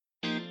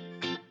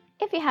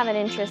If you have an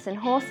interest in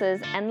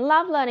horses and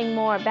love learning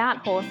more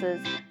about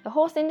horses, the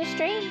horse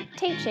industry,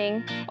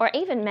 teaching, or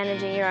even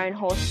managing your own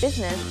horse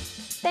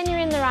business, then you're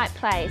in the right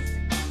place.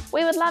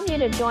 We would love you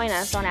to join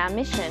us on our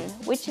mission,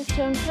 which is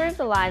to improve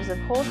the lives of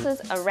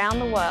horses around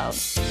the world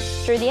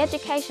through the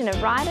education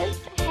of riders,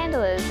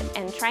 handlers,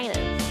 and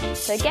trainers.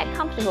 So get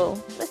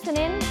comfortable, listen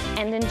in,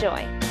 and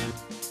enjoy.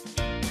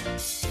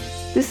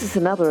 This is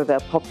another of our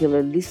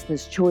popular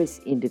Listener's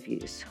Choice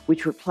interviews,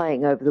 which we're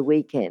playing over the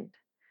weekend.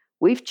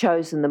 We've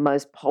chosen the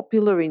most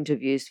popular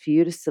interviews for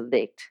you to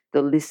select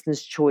the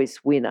Listener's Choice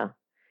winner.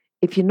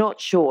 If you're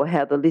not sure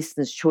how the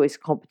Listener's Choice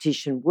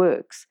competition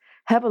works,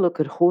 have a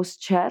look at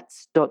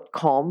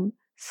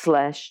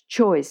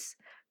horsechats.com/choice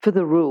for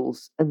the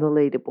rules and the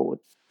leaderboard.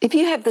 If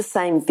you have the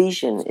same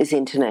vision as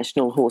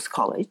International Horse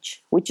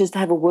College, which is to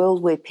have a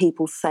world where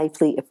people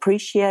safely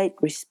appreciate,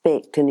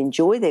 respect and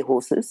enjoy their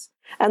horses,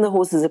 and the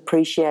horses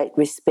appreciate,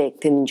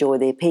 respect and enjoy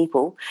their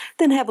people,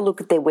 then have a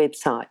look at their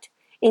website,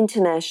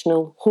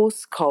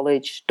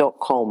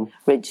 internationalhorsecollege.com,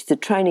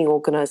 registered training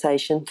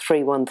organisation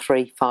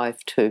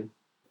 31352.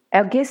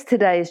 Our guest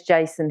today is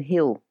Jason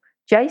Hill.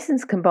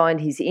 Jason's combined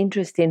his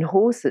interest in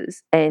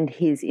horses and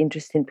his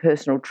interest in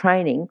personal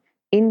training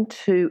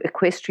into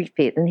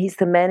EquestriFit, and he's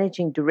the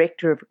managing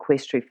director of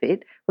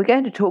EquestriFit. We're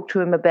going to talk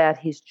to him about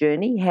his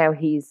journey, how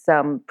he's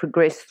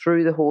progressed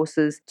through the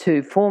horses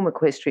to form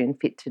Equestrian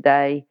Fit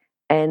today,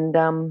 and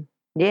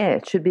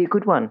it should be a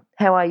good one.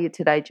 How are you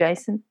today,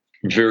 Jason?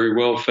 Very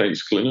well,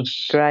 thanks,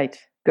 Glynis. Great.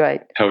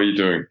 How are you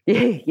doing?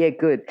 Yeah,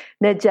 good.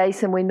 Now,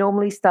 Jason, we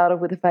normally start off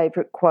with a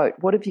favourite quote.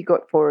 What have you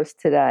got for us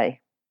today?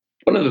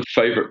 One of the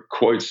favourite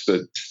quotes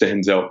that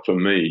stands out for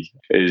me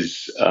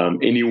is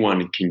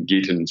anyone can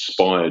get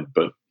inspired,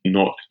 but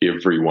not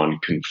everyone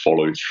can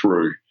follow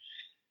through.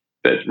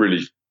 That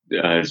really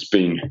has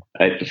been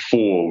at the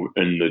fore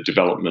in the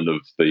development of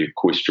the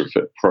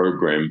EquestriFit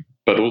program,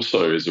 but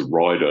also as a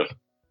rider,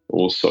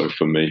 also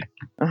for me.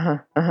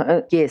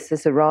 Yes,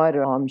 as a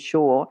rider, I'm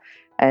sure,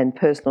 and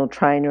personal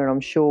trainer, and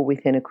I'm sure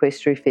within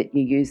EquestriFit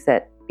you use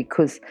that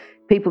because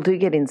people do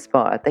get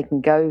inspired. They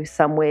can go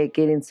somewhere,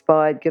 get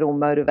inspired, get all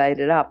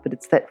motivated up, but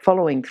it's that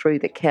following through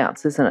that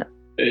counts, isn't it?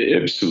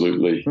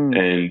 Absolutely.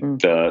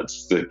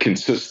 It's the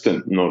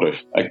consistent, not an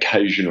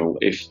occasional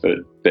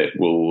effort that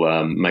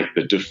will make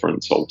the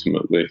difference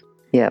ultimately.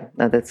 Yeah,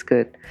 no, that's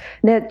good.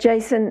 Now,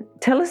 Jason,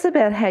 tell us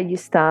about how you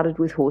started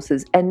with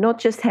horses, and not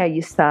just how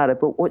you started,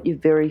 but what your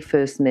very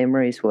first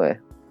memories were.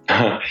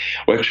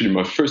 Well, actually,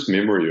 my first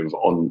memory of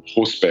on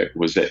horseback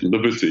was at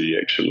Liberty,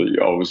 actually.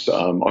 I was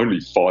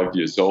only 5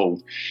 years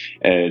old,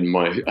 and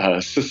my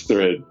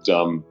sister had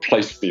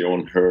placed me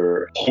on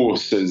her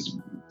horses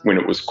when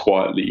it was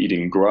quietly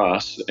eating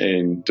grass,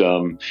 and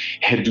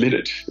had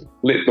let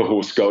the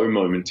horse go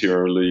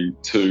momentarily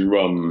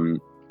to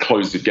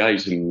close the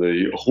gate, and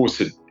the horse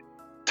had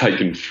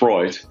taken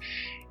fright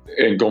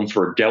and gone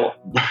for a gallop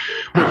with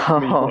me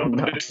on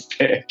its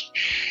back.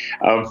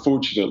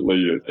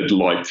 Unfortunately, it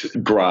liked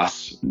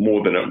grass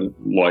more than it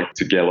liked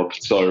to gallop,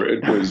 so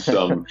it was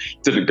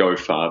didn't go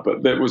far.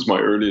 But that was my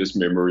earliest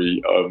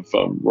memory of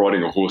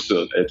riding a horse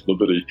at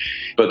Liberty.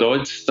 But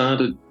I'd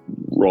started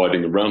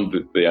riding around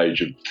the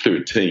age of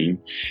 13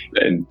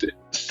 and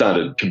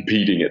started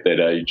competing at that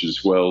age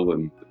as well,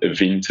 and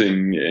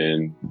eventing,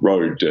 and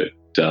rode at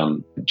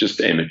just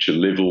amateur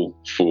level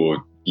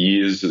for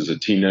years as a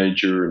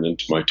teenager and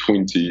into my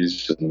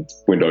 20s, and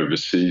went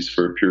overseas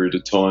for a period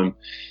of time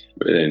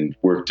and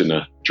worked in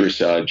a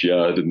dressage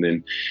yard, and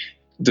then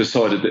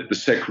decided that the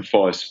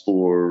sacrifice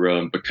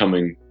for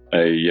becoming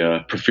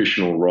a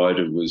professional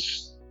rider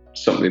was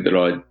something that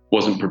I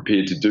wasn't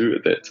prepared to do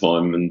at that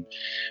time,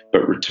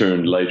 but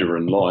returned later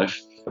in life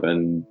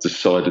and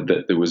decided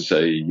that there was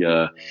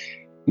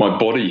my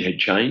body had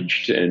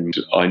changed and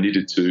I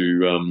needed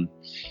to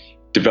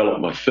develop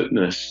my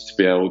fitness to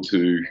be able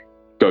to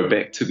go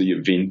back to the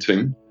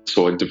eventing.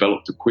 So I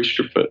developed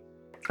EquestriFit.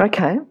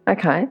 Okay.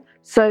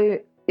 So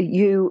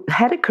you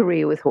had a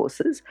career with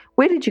horses.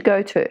 Where did you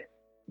go to?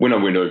 When I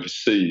went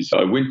overseas,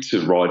 I went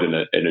to ride in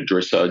a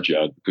dressage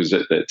yard because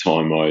at that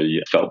time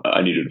I felt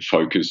I needed to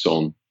focus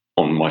on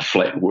my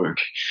flat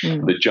work.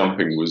 The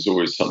jumping was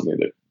always something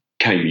that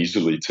came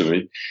easily to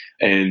me.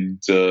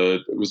 And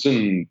it was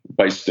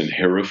based in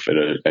Hereford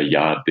at a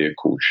yard there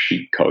called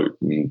Sheepcote,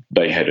 and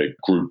they had a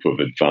group of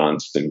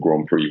advanced and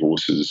Grand Prix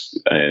horses,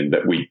 and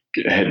that we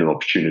had an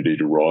opportunity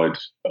to ride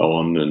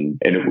on, and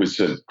it was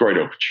a great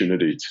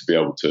opportunity to be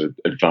able to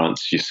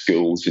advance your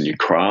skills and your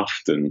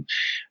craft, and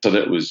so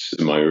that was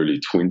in my early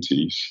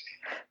 20s.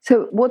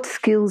 So what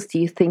skills do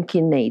you think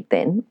you need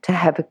then to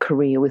have a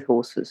career with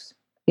horses?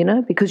 You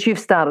know, because you've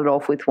started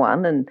off with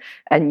one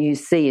and you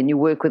see and you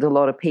work with a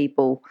lot of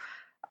people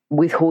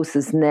with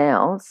horses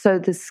now. So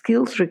the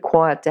skills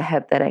required to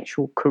have that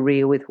actual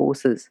career with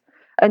horses.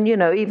 And, you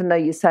know, even though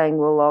you're saying,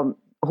 well,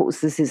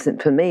 horses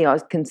isn't for me, I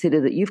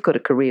consider that you've got a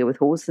career with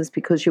horses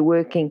because you're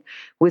working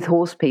with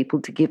horse people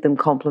to give them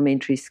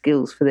complementary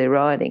skills for their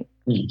riding.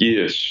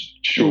 Yes,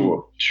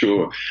 sure.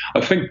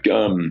 I think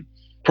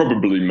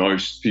probably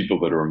most people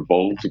that are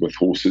involved with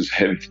horses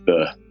have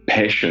the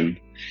passion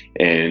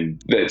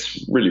And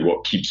that's really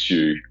what keeps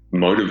you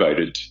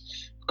motivated,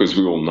 because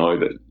we all know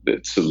that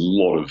it's a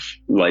lot of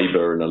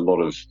labour and a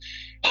lot of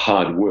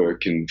hard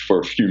work, and for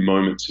a few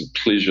moments of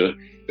pleasure,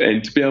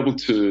 and to be able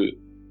to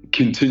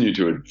continue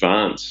to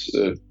advance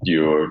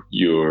your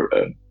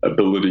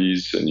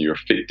abilities and your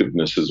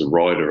effectiveness as a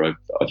rider. I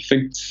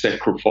think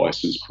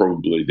sacrifice is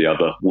probably the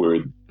other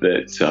word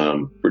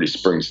that really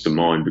springs to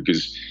mind,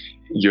 because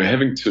you're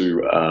having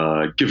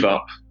to give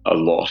up a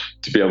lot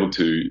to be able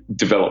to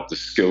develop the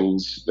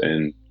skills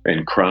and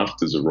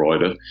craft as a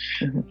rider.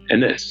 Mm-hmm.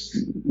 And that's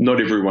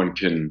not everyone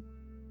can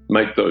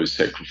make those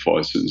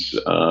sacrifices.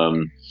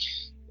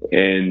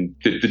 And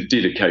the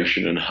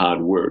dedication and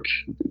hard work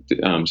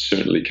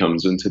certainly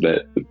comes into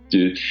that. But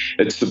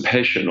it's the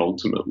passion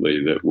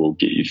ultimately that will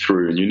get you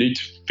through, and you need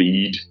to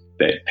feed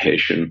that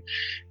passion.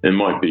 It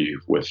might be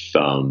with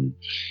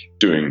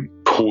doing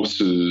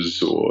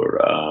courses or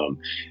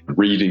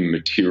reading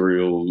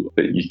material,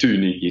 but you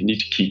need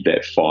to keep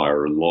that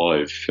fire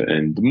alive.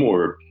 And the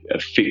more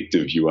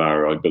effective you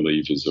are, I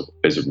believe,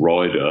 as a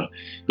rider,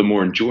 the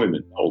more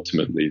enjoyment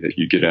ultimately that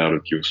you get out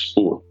of your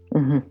sport.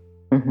 Mm-hmm.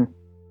 Mm-hmm.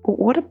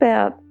 What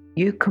about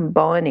you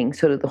combining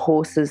sort of the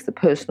horses, the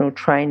personal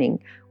training?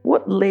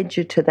 What led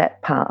you to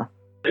that path?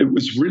 It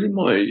was really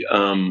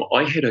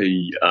I had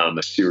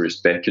a serious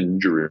back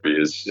injury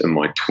in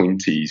my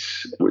 20s,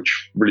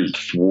 which really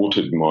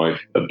thwarted my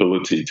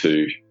ability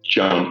to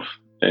jump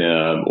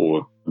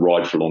or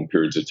ride for long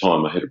periods of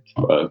time. I had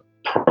a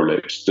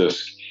prolapsed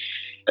disc.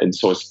 And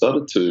so I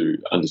started to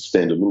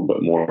understand a little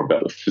bit more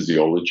about the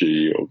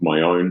physiology of my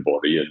own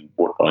body and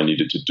what I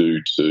needed to do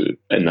to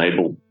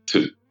enable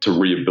to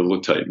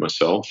rehabilitate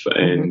myself,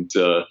 and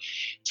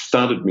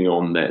started me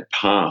on that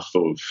path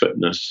of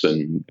fitness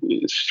and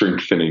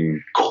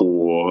strengthening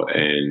core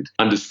and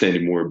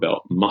understanding more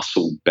about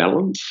muscle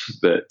balance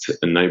that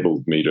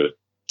enabled me to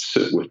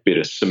sit with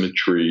better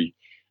symmetry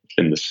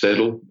in the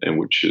saddle, and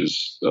which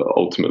is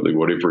ultimately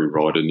what every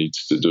rider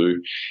needs to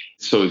do.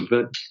 So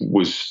that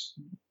was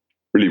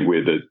really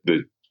where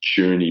the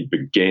journey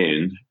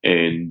began.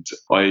 And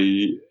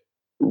I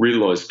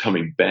realized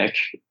coming back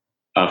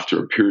after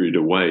a period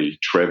away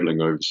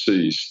traveling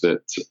overseas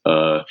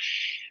that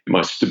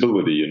my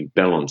stability and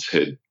balance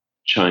had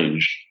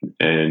changed,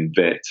 and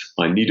that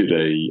I needed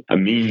a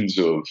means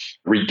of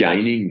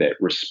regaining that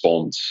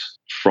response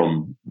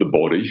from the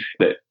body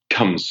that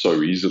comes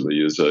so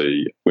easily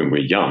when we're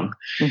young.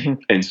 Mm-hmm.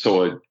 And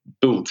so I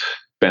built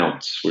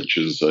Bounce, which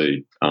is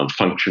a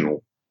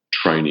functional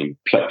training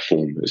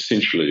platform.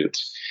 Essentially,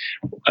 it's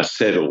a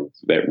saddle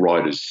that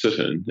riders sit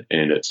in,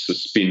 and it's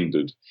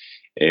suspended,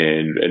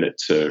 and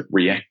it's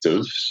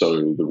reactive.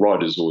 So the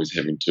rider's always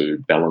having to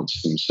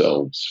balance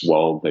themselves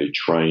while they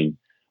train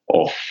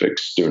off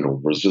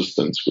external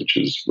resistance, which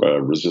is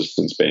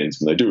resistance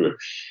bands, and they do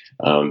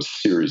a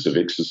series of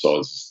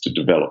exercises to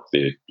develop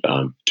their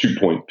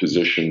 2-point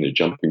position, their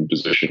jumping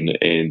position,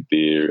 and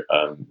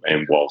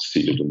and while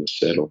seated in the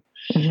saddle.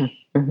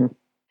 Mm-hmm. Mm-hmm.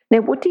 Now,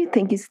 what do you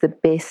think is the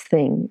best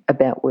thing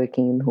about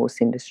working in the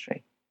horse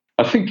industry?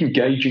 I think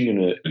engaging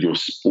in your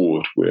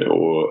sport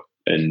or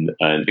in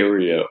an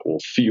area or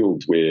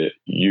field where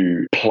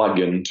you plug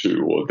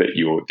into, or that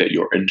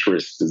your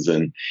interest is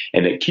in,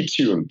 and it keeps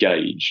you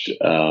engaged.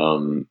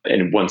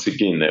 And once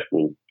again, that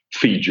will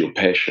feed your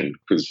passion,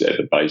 because at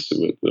the base of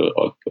it,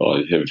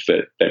 I have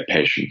that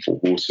passion for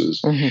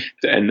horses.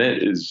 Mm-hmm. And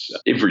that is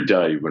every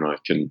day when I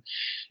can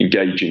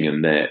engaging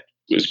in that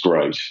is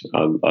great.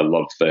 I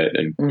love that.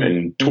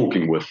 And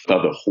talking with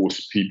other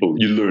horse people,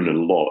 you learn a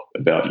lot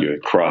about your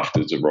craft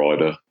as a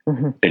rider,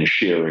 mm-hmm. and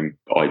sharing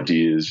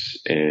ideas.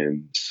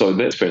 And so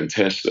that's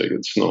fantastic.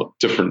 It's not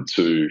different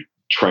to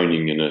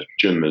training in a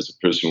gym as a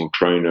personal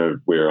trainer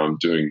where I'm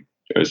doing,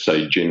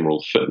 say,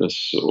 general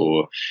fitness,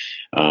 or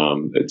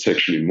it's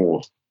actually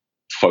more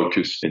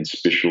focused and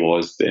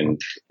specialised, and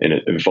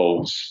it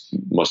involves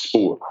my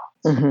sport.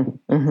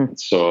 Mm-hmm, mm-hmm.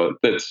 So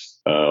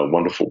that's a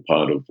wonderful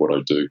part of what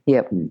I do.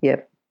 Yep.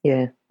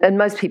 Yeah. And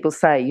most people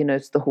say,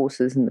 it's the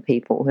horses and the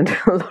people, and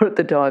a lot of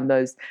the time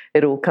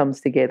it all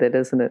comes together,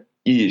 doesn't it?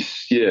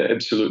 Yes, yeah,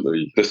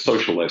 absolutely. The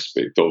social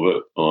aspect of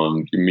it,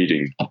 on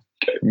meeting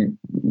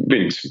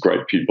some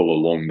great people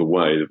along the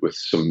way with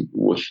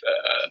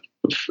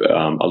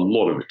a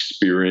lot of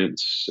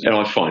experience. And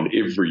I find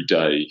every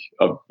day,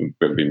 I've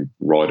been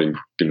riding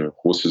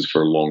horses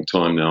for a long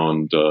time now,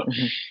 and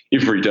mm-hmm.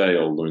 every day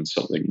I'll learn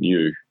something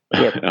new.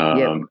 Yep.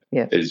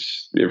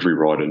 As every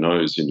rider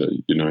knows,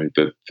 that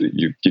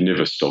you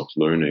never stop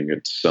learning.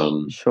 It's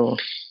sure.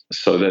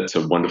 So that's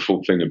a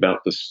wonderful thing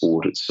about the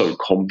sport. It's so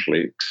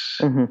complex,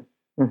 mm-hmm.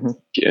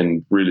 Mm-hmm.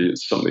 and really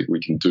it's something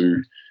we can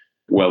do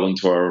well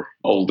into our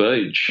old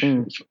age.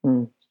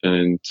 Mm-hmm.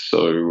 And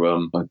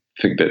so I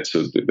think that's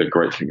the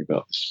great thing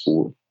about the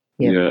sport.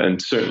 Yep. Yeah,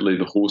 and certainly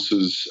the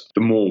horses,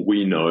 the more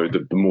we know,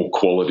 the more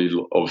quality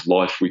of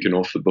life we can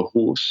offer the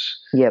horse.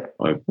 Yep.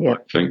 I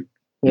think.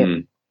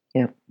 Yep.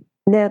 Yep.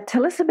 Now,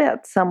 tell us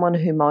about someone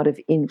who might have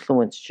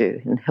influenced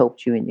you and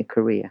helped you in your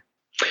career.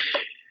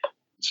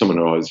 someone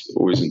I was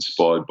always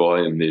inspired by,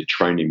 and their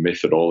training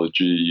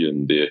methodology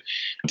and their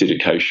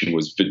dedication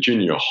was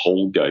Virginia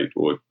Holgate,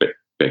 or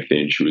back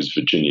then she was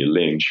Virginia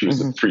Lang. She was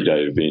the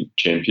 3-day event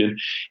champion,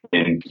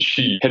 and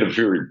she had a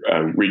very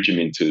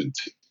regimented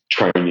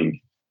training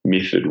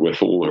method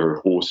with all her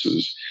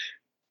horses.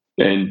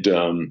 And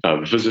I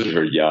visited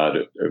her yard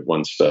at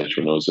one stage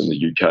when I was in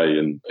the UK,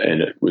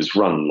 and it was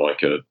run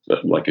like a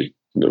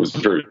it was a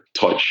very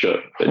tight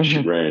ship that she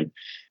ran.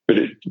 But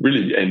it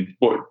really, and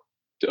what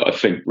I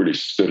think really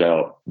stood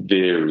out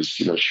there is,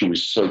 she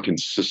was so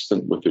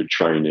consistent with her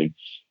training.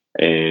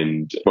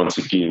 And once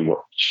again,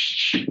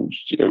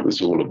 it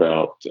was all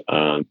about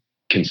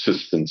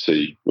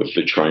consistency with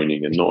the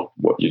training, and not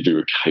what you do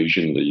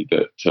occasionally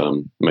that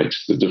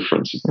makes the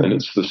difference. And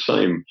it's the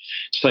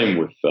same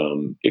with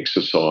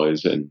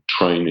exercise and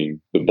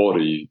training the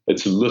body.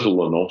 It's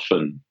little and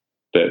often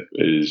that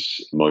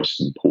is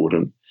most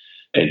important.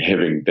 And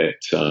having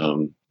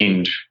that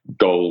end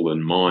goal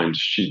in mind,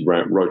 she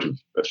wrote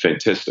a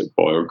fantastic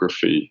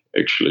biography,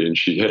 actually, and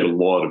she had a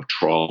lot of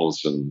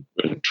trials and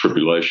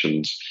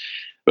tribulations.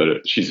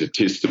 But she's a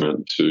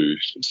testament to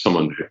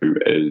someone who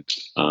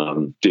is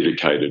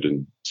dedicated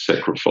and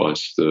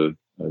sacrificed a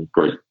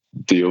great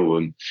deal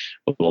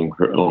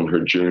on her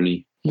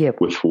journey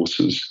with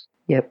horses.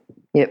 Yep,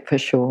 for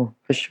sure.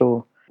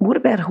 What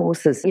about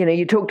horses?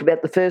 You talked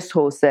about the first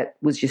horse that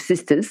was your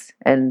sister's,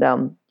 and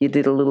you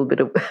did a little bit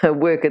of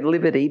work at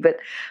Liberty, but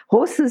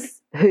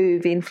horses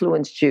who've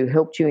influenced you,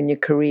 helped you in your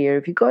career,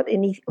 have you got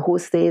any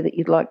horse there that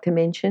you'd like to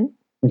mention?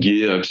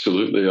 Yeah,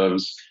 absolutely. I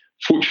was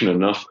fortunate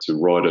enough to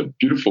ride a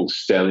beautiful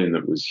stallion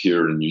that was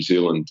here in New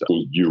Zealand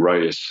called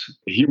Uraeus.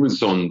 He was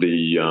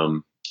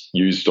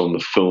used on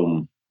the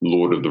film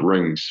Lord of the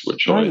Rings,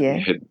 which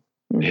I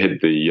had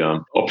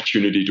the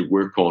opportunity to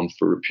work on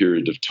for a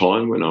period of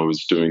time when I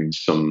was doing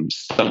some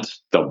stunt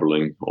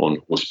doubling on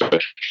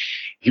horseback.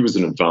 He was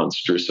an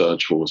advanced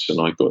dressage horse, and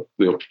I got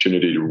the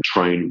opportunity to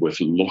train with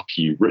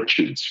Lockie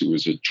Richards, who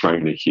was a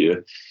trainer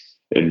here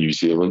in New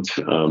Zealand.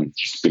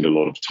 He spent a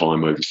lot of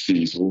time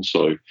overseas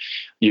also.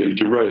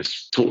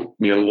 Uraeus taught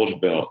me a lot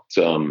about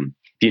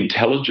the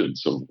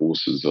intelligence of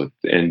horses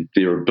and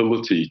their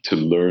ability to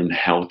learn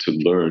how to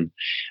learn.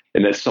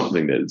 And that's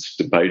something that's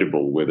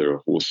debatable, whether a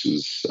horse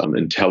is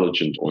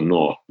intelligent or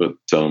not. But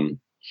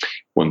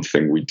one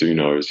thing we do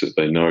know is that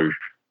they know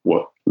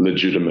what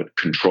legitimate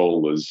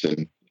control is,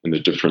 and the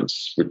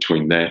difference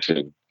between that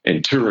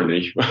and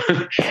tyranny. Or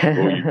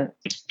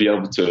to be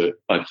able to,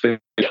 I think,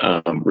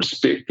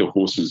 respect the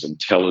horse's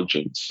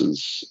intelligence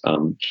is, I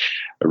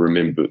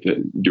remember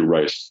that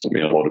Uraeus taught me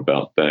a lot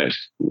about that.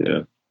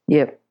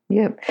 Yep.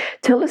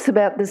 Tell us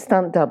about the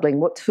stunt doubling.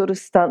 What sort of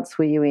stunts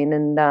were you in,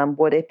 and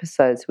what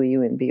episodes were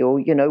you in? Or,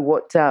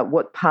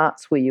 what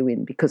parts were you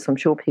in? Because I'm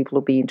sure people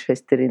will be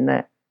interested in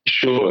that.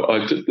 Sure.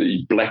 I did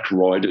the Black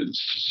Riders,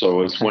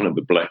 so I was one of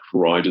the Black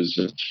Riders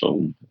in the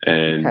film.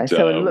 And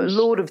so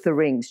Lord of the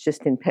Rings,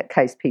 just in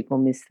case people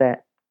miss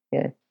that.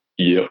 Yeah.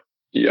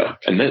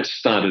 And that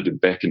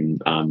started back in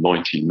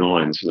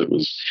 1999, so that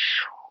was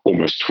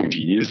almost 20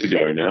 years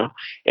ago now.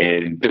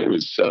 And it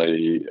was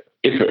a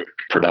epic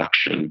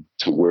production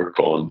to work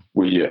on.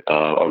 I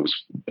was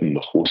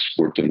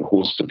worked in the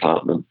horse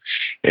department,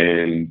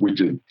 and we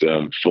did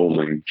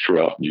filming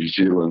throughout New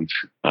Zealand,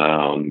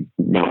 Mount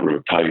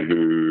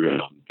Ruapehu,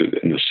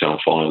 in the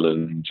South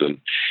Island,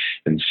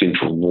 and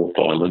central North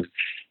Island.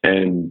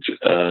 And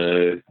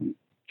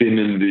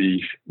then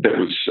that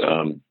was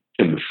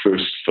in the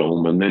first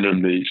film, and then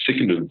in the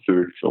second and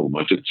third film,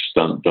 I did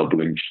stunt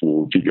doubling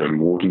for Viggo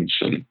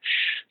Mortensen.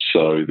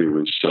 So there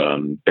was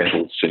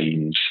battle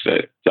scenes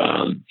that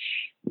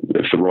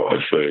if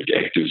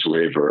actors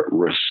were ever at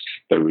risk,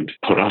 they would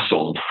put us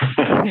on.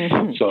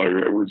 So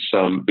it was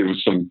there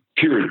was some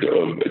period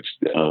of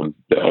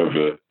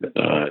over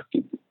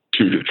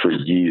 2 to 3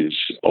 years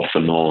off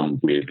and on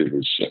where there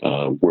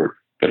was work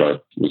that I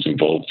was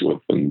involved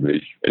with in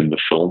the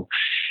film,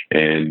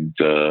 and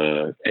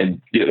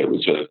it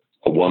was a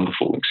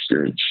wonderful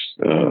experience,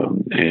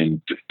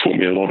 and taught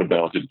me a lot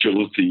about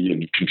agility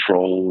and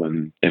control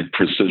and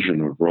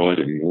precision of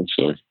riding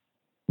also.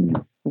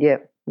 Yeah.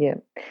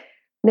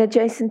 Now,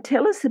 Jason,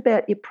 tell us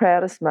about your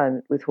proudest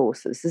moment with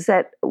horses. Is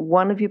that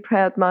one of your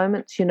proud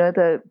moments,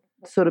 the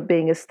sort of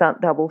being a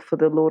stunt double for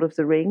the Lord of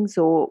the Rings,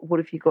 or what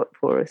have you got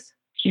for us?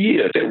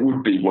 Yeah, that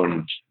would be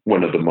one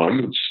of the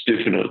moments,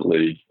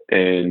 definitely,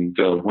 and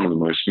one of the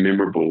most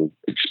memorable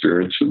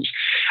experiences.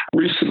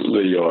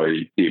 Recently,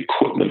 the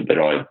equipment that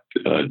I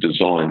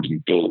designed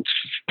and built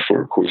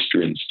for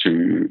equestrians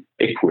to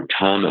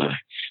Equitana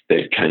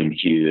that came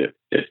here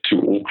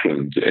to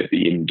Auckland at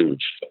the end of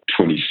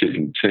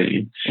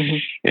 2017,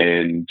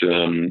 and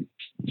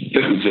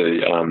that was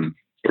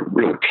a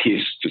real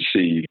test to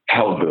see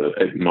how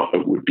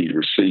it would be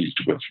received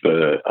with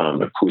the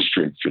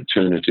equestrian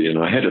fraternity, and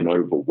I had an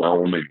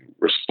overwhelming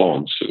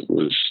response. It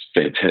was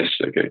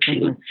fantastic,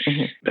 actually,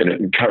 and it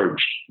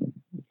encouraged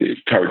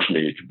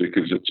me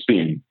because it's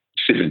been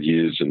 7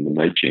 years in the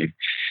making.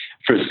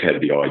 First had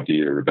the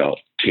idea about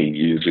 10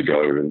 years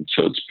ago, and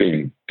so it's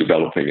been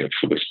developing it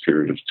for this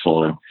period of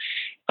time.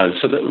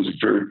 So that was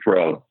a very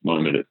proud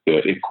moment at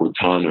the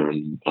Equitana,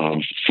 and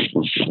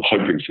was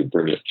hoping to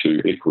bring it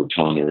to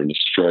Equitana in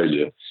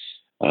Australia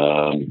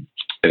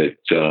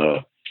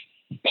at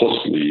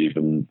possibly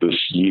even this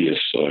year.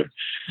 So,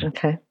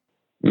 okay.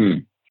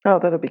 Oh,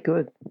 that'll be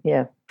good.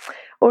 Yeah.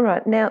 All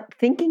right. Now,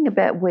 thinking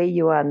about where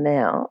you are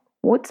now,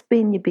 what's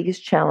been your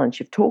biggest challenge?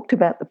 You've talked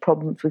about the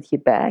problems with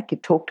your back.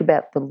 You've talked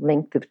about the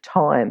length of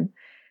time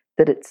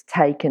that it's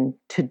taken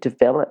to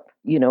develop,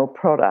 a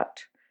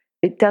product.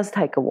 It does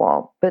take a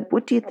while. But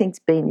what do you think's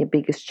been your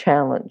biggest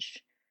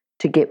challenge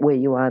to get where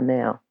you are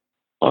now?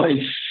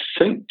 I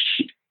think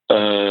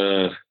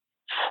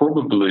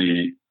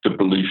probably the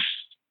belief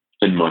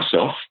in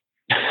myself.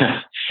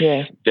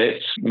 Yeah.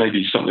 That's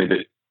maybe something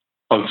that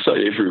I would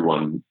say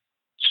everyone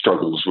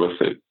struggles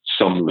with at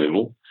some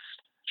level.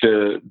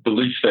 The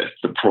belief that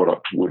the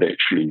product would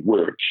actually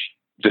work,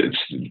 that's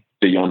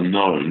the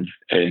unknown.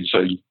 And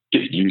so you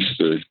get used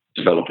to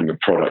developing a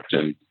product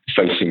and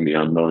facing the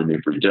unknown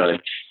every day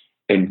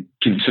and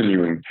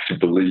continuing to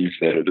believe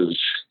that it is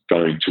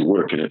going to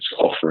work and it's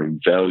offering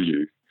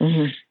value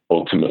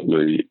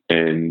ultimately.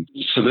 And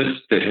so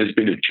that has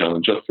been a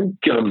challenge. I think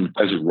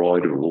as a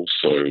rider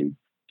also,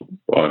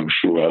 I'm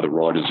sure other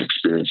riders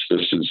experience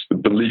this, is the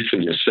belief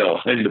in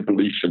yourself and the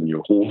belief in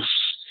your horse,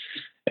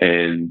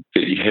 and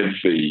that you have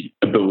the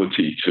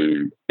ability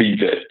to be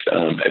that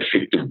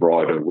effective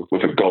rider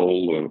with a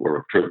goal or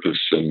a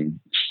purpose, and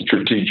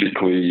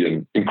strategically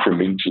and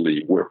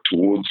incrementally work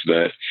towards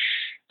that.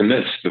 And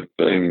that's the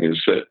thing,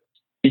 is that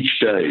each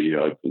day,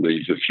 I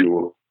believe, if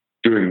you're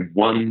doing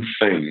one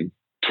thing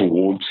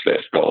towards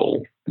that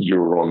goal,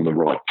 you're on the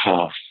right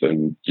path,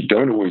 and you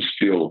don't always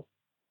feel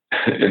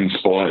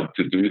inspired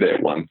to do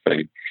that one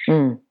thing,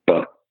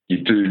 but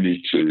you do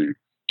need to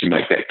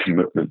make that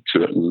commitment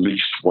to at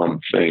least one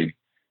thing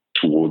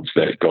towards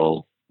that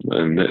goal.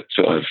 And that,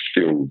 I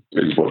feel,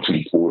 is what's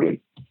important,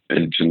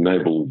 and to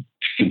enable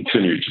to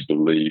continue to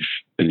believe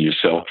in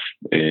yourself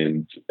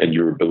and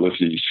your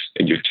abilities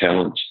and your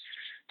talents,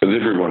 because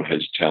everyone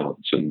has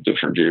talents in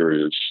different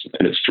areas,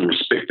 and it's to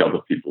respect other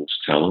people's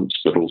talents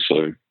but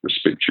also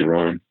respect your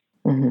own.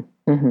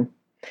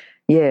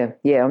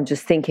 Yeah, I'm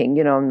just thinking,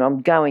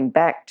 I'm going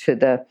back to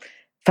the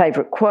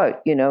favourite quote,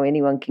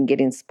 anyone can get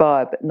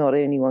inspired, but not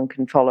anyone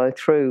can follow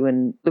through.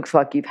 And looks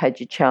like you've had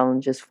your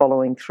challenges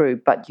following through,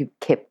 but you've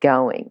kept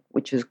going,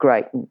 which is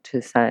great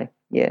to say.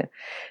 Yeah.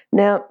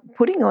 Now,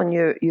 putting on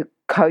your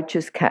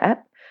coach's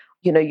cap,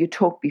 you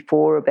talked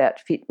before about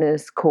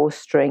fitness, core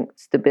strength,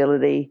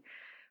 stability.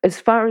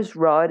 As far as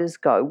riders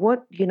go,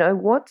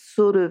 what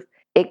sort of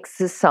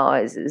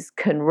exercises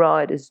can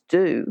riders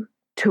do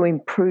to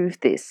improve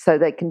this, so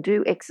they can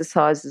do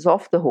exercises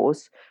off the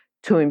horse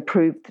to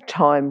improve the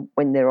time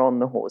when they're on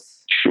the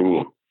horse?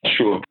 Sure.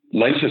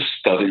 Latest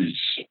studies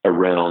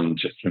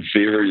around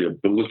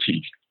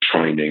variability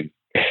training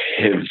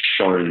have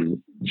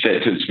shown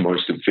that it's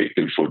most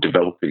effective for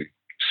developing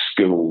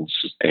skills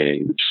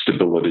and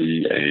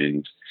stability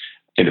and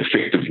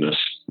effectiveness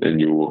in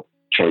your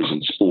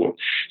chosen sport.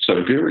 So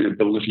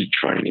variability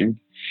training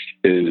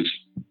is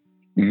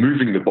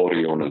moving the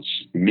body on its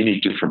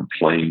many different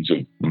planes of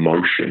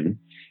motion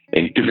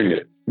and giving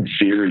it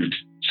varied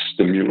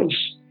stimulus.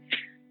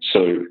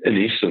 So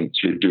in essence,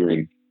 you're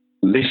doing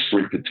less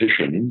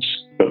repetitions,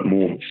 but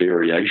more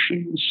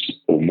variations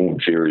or more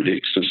varied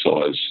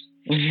exercise.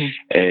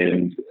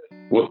 And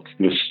what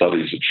the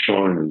studies have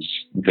shown is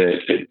that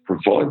it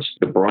provides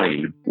the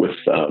brain with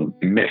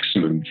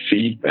maximum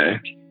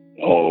feedback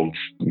of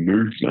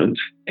movement,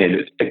 and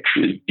it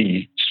actually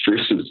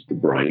de-stresses the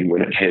brain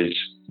when it has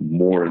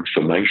more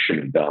information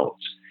about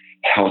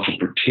how to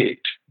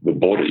protect the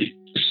body.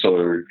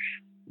 So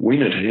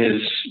when it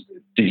has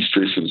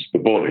de-stresses the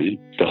body,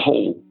 the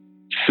whole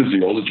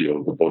physiology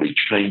of the body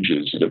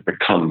changes, and it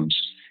becomes,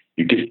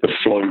 you get the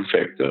flow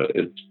factor,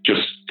 it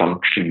just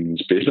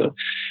functions better.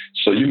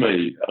 So you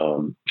may,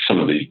 some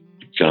of the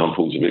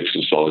examples of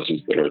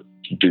exercises that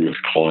I do with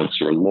clients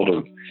are a lot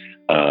of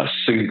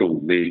single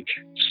leg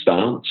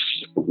stance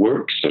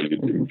work, so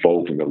you're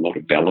involving a lot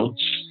of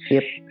balance,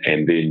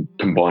 and then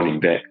combining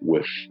that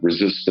with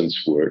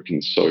resistance work.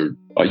 And so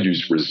I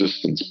use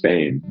resistance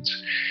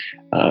bands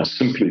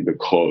simply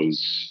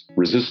because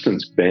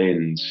resistance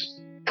bands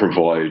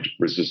provide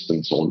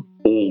resistance on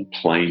all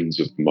planes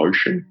of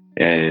motion,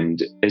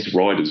 and as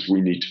riders we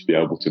need to be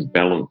able to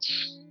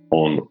balance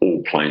on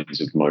all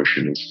planes of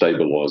motion and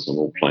stabilize on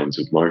all planes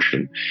of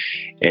motion.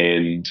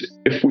 And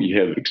if we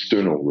have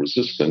external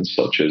resistance,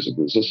 such as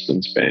a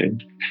resistance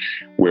band,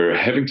 we're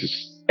having to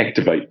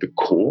activate the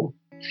core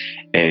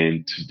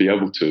and to be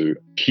able to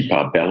keep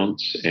our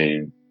balance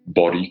and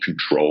body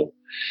control.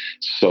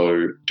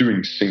 So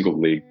doing single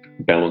leg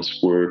balance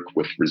work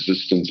with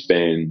resistance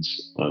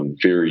bands,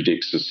 varied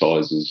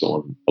exercises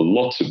on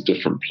lots of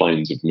different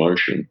planes of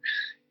motion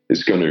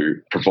is going to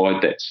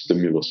provide that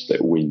stimulus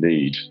that we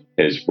need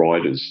as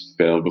riders,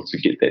 to be able to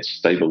get that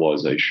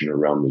stabilization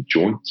around the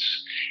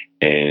joints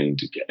and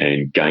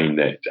gain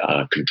that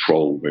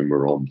control when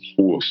we're on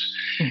the horse.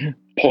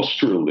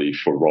 Posturally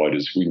for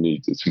riders,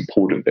 it's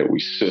important that we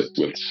sit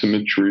with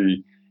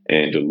symmetry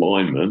and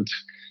alignment.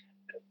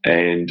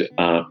 And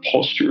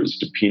posture is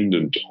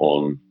dependent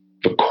on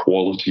the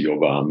quality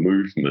of our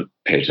movement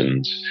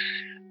patterns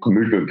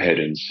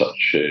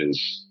such as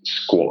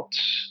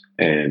squats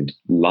and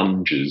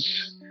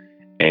lunges,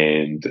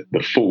 and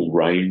the full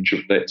range of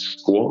that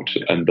squat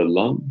and the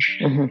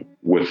lunge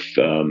with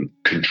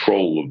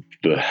control of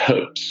the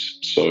hips.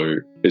 So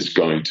it's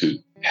going to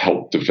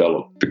help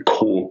develop the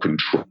core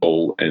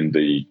control and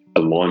the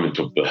alignment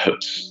of the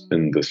hips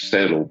in the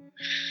saddle.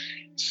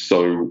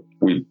 So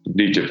we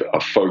need to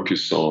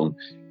focus on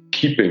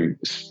keeping,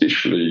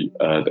 especially,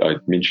 I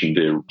mentioned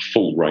there,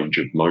 full range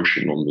of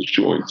motion on the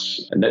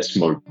joints, and that's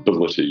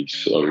mobility.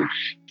 So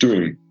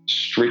doing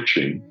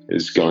stretching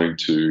is going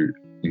to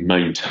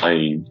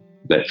maintain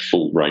that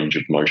full range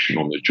of motion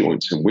on the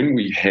joints. And when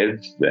we have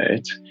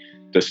that,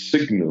 the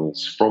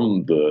signals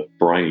from the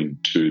brain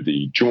to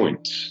the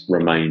joints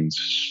remains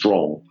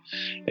strong.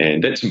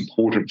 And that's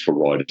important for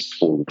riders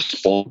for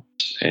response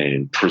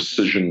and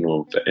precision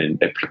of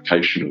and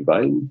application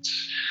of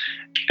aids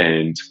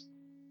and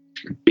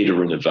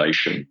better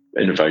innovation.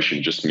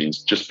 Innovation just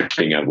means just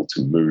being able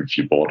to move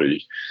your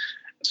body.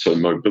 So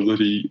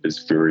mobility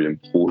is very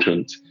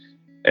important.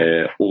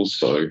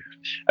 Also,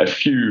 a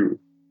few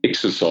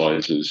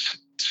exercises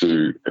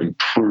to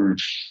improve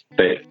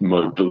that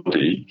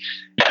mobility: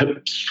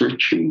 hip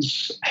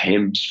stretches,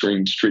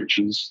 hamstring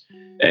stretches,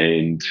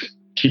 and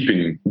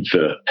keeping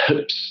the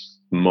hips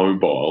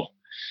mobile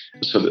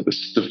so that the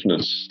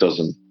stiffness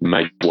doesn't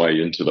make way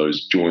into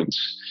those joints.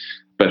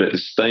 But at the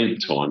same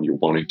time, you're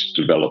wanting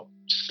to develop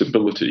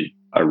stability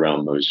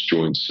around those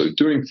joints. So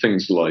doing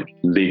things like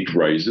leg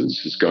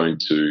raises is going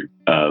to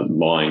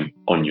lying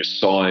on your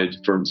side,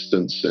 for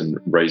instance, and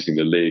raising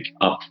the leg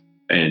up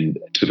and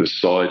to the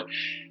side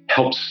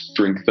helps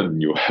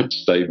strengthen your hip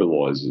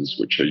stabilizers,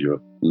 which are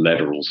your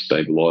lateral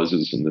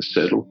stabilizers in the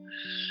saddle.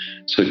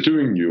 So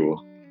doing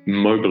your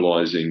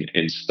mobilizing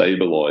and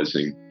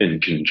stabilizing in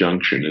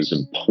conjunction is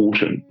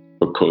important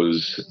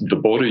because the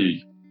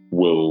body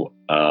will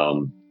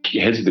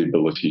has the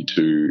ability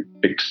to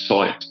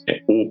excite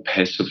or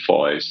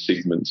pacify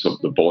segments of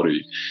the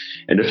body.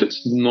 And if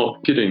it's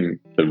not getting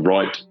the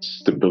right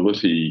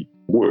stability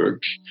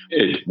work,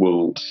 it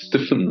will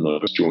stiffen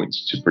those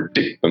joints to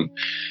protect them.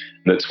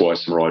 That's why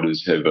some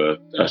riders have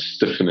a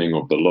stiffening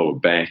of the lower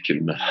back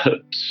and the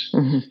hips.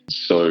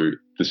 So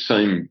the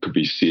same could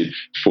be said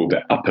for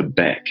the upper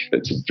back.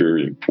 That's a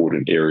very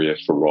important area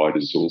for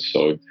riders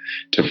also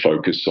to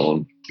focus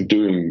on.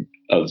 Doing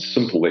a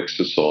simple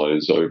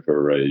exercise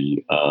over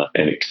an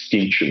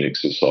extension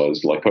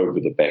exercise, like over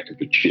the back of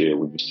a chair.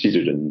 When you're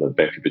seated in the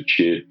back of a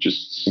chair,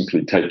 just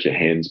simply take your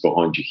hands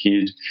behind your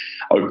head,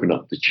 open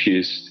up the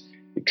chest,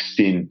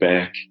 extend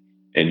back,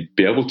 and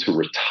be able to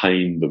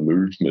retain the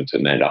movement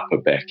in that upper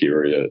back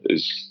area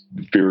is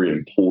very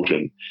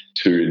important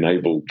to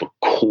enable the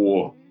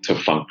core to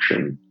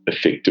function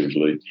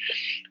effectively.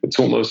 It's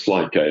almost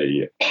like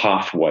a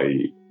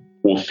pathway.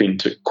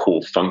 Authentic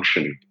core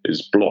function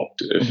is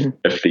blocked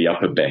if the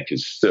upper back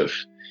is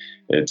stiff.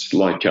 It's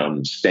like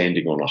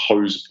standing on a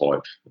hose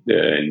pipe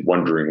and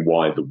wondering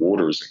why the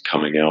water isn't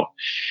coming out.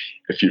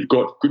 If you've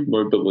got good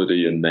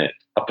mobility in that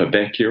upper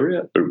back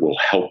area, it will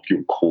help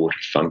your core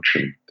to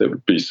function. That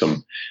would be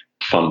some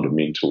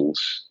fundamentals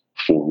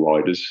for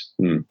riders.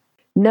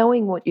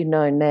 Knowing what you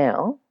know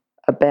now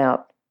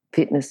about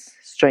fitness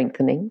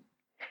strengthening,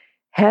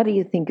 how do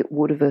you think it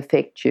would have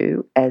affected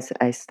you as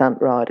a stunt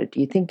rider? Do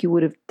you think you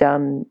would have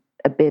done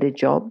a better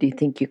job? Do you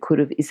think you could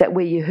have? Is that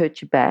where you hurt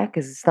your back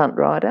as a stunt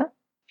rider?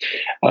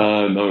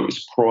 No, it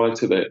was prior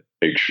to that,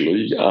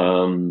 actually.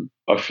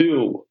 I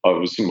feel I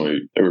was in my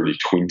early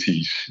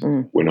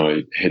 20s when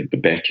I had the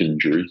back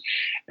injury,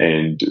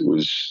 and it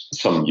was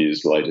some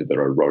years later that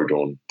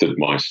I did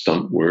my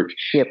stunt work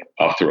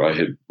after I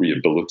had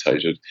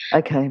rehabilitated.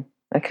 Okay,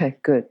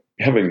 good.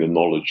 Having the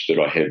knowledge that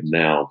I have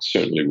now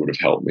certainly would have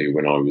helped me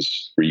when I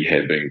was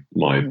rehabbing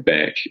my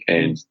back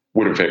and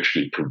would have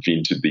actually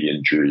prevented the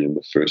injury in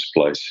the first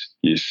place,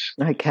 yes.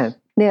 Okay.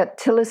 Now,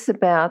 tell us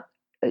about,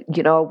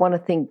 I want to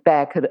think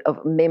back of a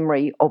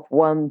memory of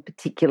one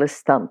particular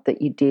stunt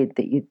that you did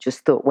that you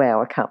just thought,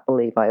 wow, I can't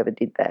believe I ever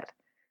did that.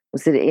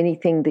 Was there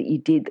anything that you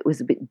did that was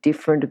a bit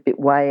different, a bit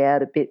way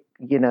out, a bit,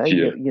 you're not.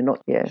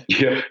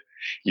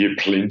 Yeah,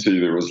 plenty.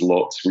 There was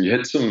lots. We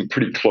had some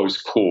pretty close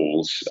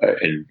calls,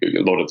 and a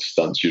lot of the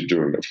stunts you're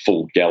doing at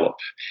full gallop.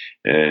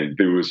 And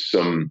there was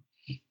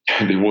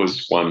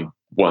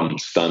one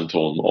stunt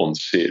on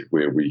set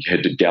where we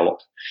had to gallop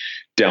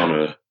down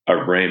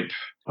a ramp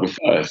with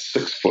a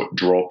 6-foot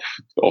drop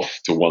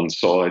off to one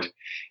side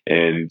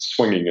and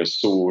swinging a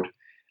sword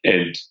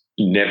and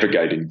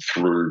navigating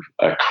through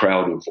a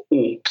crowd of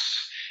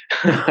orcs.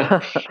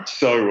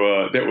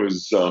 So that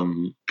was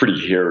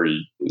pretty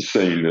hairy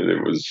scene.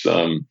 It was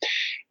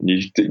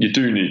you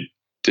do need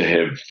to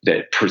have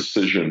that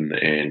precision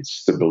and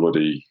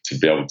stability to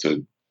be able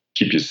to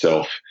keep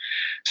yourself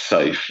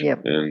safe.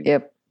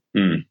 Yep.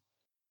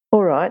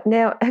 All right.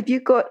 Now, have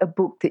you got a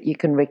book that you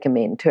can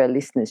recommend to our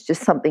listeners,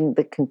 just something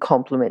that can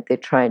complement their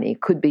training?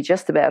 It could be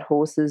just about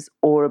horses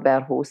or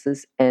about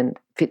horses and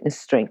fitness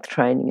strength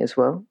training as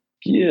well.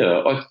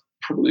 Yeah,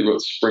 probably what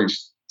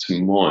springs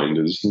to mind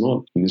is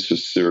not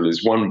necessarily,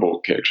 there's one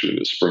book actually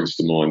that springs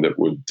to mind that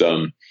would,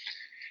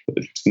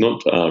 it's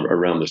not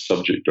around the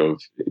subject of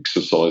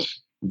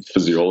exercise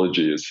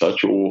physiology as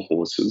such or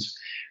horses,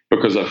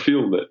 because I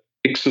feel that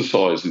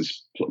exercise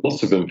is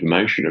lots of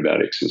information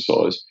about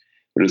exercise,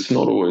 but it's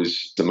not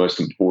always the most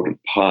important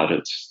part.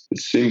 It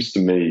seems to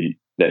me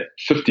that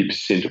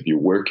 50% of your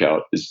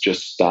workout is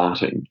just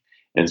starting.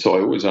 And so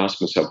I always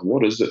ask myself,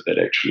 what is it that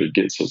actually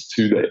gets us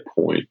to that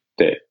point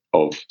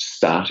of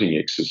starting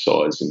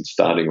exercise and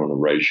starting on a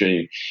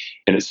regime?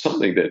 And it's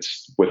something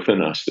that's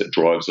within us that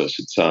drives us.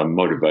 It's our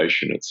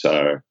motivation. It's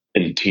our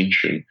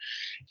intention.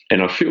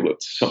 And I feel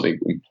it's something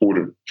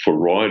important for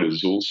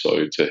riders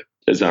also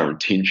as our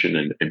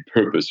intention and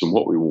purpose and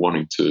what we're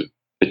wanting to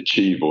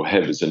achieve or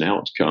have as an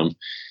outcome.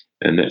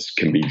 And that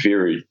can be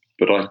varied.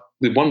 But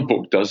the one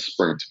book does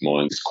spring to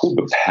mind. It's called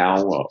The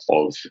Power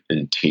of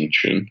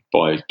Intention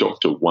by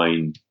Dr.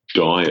 Wayne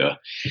Dyer.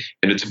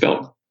 And it's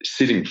about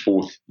setting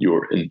forth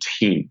your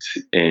intent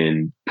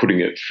and putting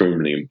it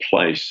firmly in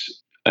place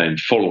and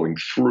following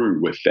through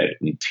with that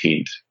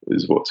intent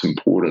is what's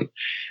important.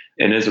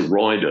 And as a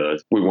rider,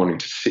 we're wanting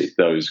to set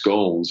those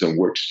goals and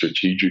work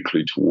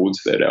strategically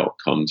towards that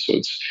outcome. So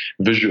it's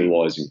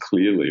visualizing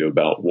clearly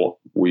about what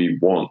we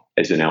want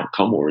as an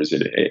outcome or as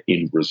an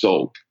end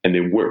result, and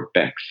then work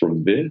back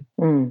from there.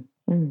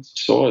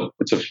 So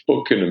it's a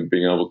book and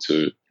being able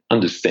to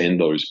understand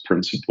those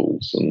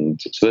principles. And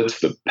so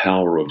that's The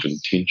Power of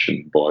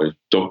Intention by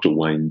Dr.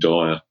 Wayne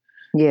Dyer.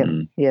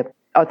 Yeah.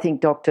 I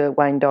think Dr.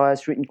 Wayne Dyer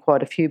has written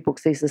quite a few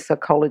books. He's a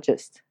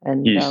psychologist.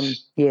 And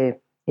yes. Yeah.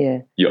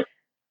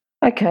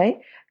 Okay.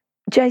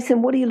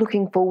 Jason, what are you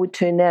looking forward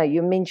to now?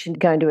 You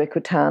mentioned going to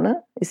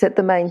Equitana. Is that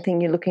the main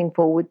thing you're looking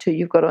forward to?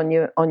 You've got on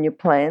your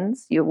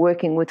plans. You're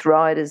working with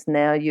riders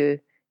now.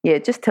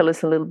 Just tell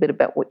us a little bit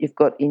about what you've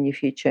got in your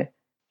future.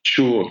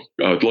 Sure.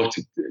 I'd like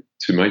to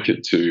make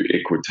it to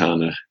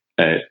Equitana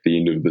at the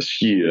end of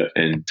this year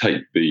and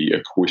take the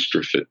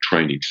EquestriaFit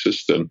training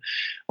system.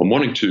 I'm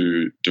wanting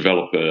to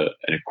develop an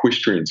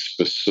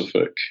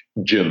equestrian-specific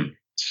gym.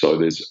 So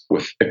there's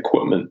with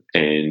equipment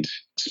and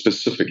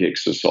specific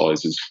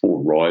exercises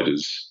for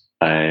riders,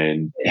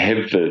 and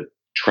have the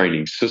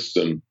training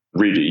system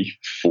ready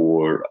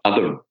for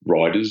other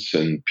riders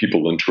and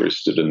people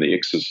interested in the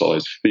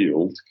exercise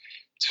field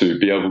to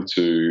be able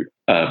to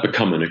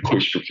become an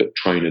EquestriaFit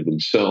trainer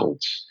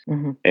themselves,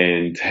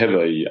 and have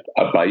a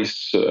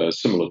base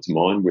similar to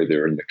mine where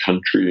they're in the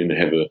country and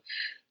have a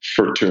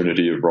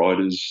fraternity of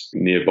riders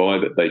nearby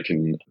that they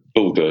can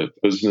build a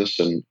business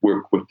and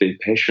work with their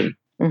passion.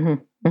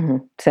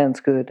 Sounds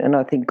good. And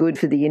I think good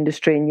for the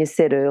industry. And you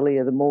said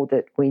earlier, the more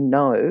that we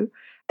know,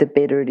 the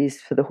better it is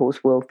for the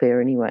horse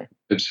welfare anyway.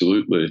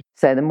 Absolutely.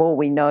 So the more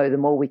we know, the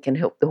more we can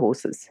help the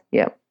horses.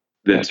 Yeah.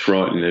 That's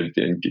right. And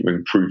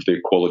improve their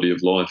quality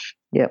of life.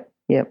 Yep.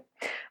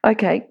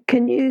 Okay.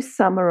 Can you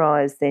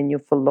summarise then your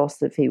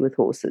philosophy with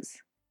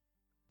horses?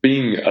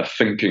 Being a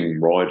thinking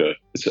rider,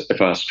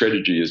 if our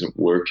strategy isn't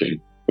working,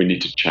 we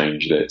need to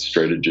change that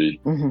strategy.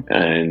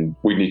 And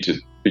we need to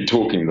be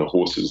talking the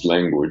horse's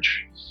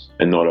language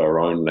and not our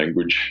own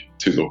language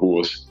to the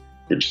horse,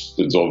 which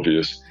is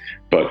obvious,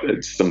 but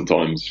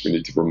sometimes we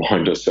need to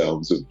remind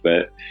ourselves of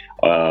that.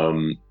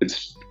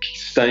 It's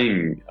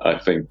staying, I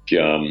think,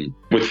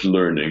 with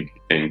learning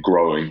and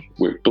growing.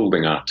 We're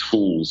building our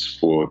tools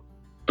for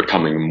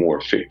becoming a more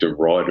effective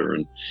rider,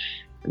 and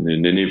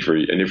then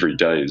every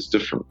day is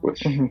different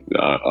with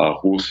our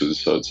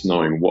horses. So it's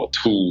knowing what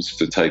tools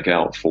to take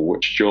out for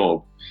which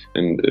job,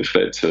 and if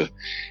that's a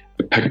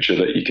picture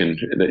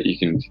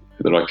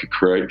that I could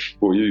create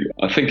for you,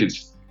 I think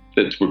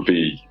that would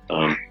be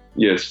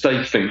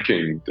stay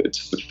thinking.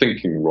 It's the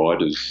thinking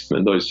riders,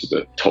 and those are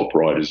the top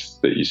riders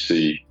that you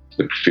see,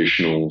 the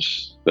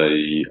professionals.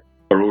 They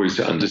are always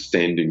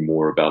understanding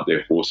more about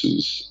their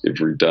horses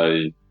every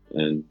day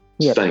and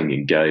staying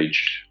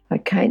engaged.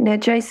 Okay. Now,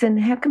 Jason,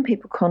 how can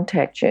people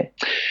contact you?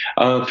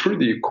 Through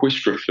the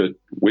EquestriaFit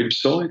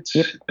website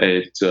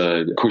at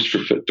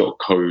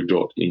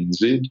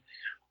equestriafit.co.nz,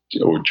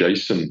 or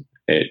Jason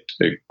at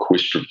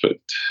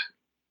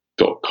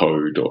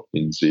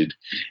equestriafit.co.nz.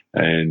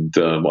 And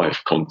I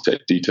have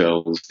contact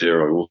details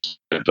there. I also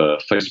have a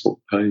Facebook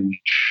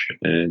page,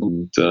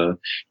 and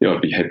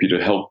I'd be happy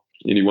to help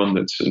anyone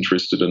that's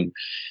interested in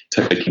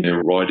taking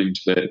their riding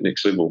to that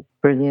next level.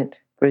 Brilliant.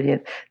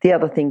 The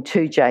other thing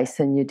too,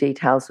 Jason, your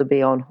details will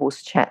be on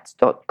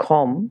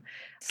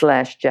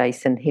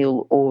horsechats.com/Jason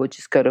Hill, or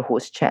just go to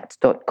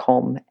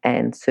horsechats.com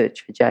and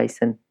search for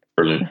Jason.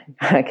 Brilliant.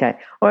 Okay.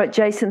 All right,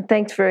 Jason,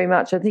 thanks very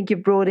much. I think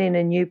you've brought in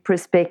a new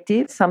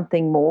perspective,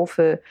 something more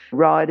for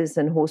riders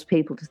and horse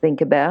people to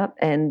think about.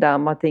 And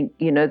I think,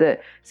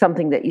 that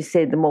something that you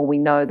said, the more we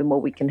know, the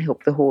more we can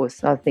help the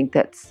horse. I think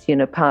that's,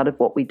 part of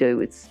what we do.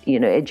 It's,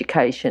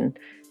 education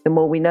The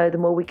more we know, the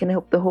more we can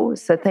help the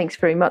horse. So thanks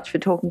very much for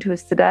talking to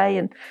us today,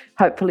 and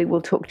hopefully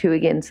we'll talk to you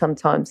again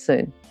sometime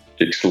soon.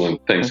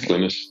 Excellent. Thanks,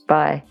 Glynis.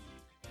 Bye.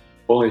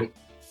 Bye.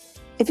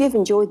 If you've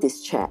enjoyed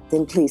this chat,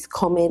 then please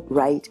comment,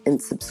 rate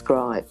and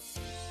subscribe.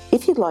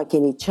 If you'd like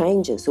any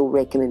changes or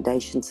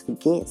recommendations for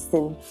guests,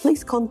 then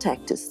please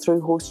contact us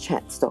through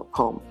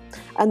horsechats.com.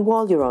 And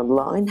while you're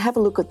online, have a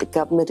look at the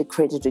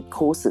government-accredited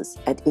courses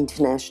at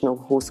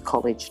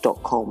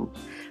internationalhorsecollege.com.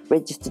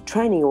 Registered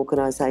Training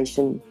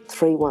Organisation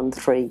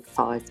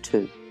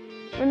 31352.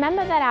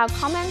 Remember that our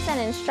comments and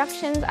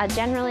instructions are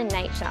general in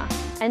nature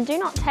and do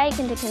not take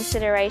into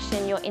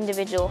consideration your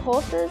individual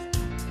horses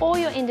or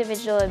your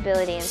individual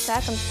ability and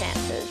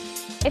circumstances.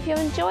 If you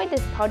enjoyed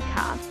this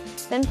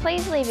podcast, then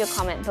please leave your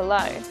comment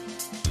below.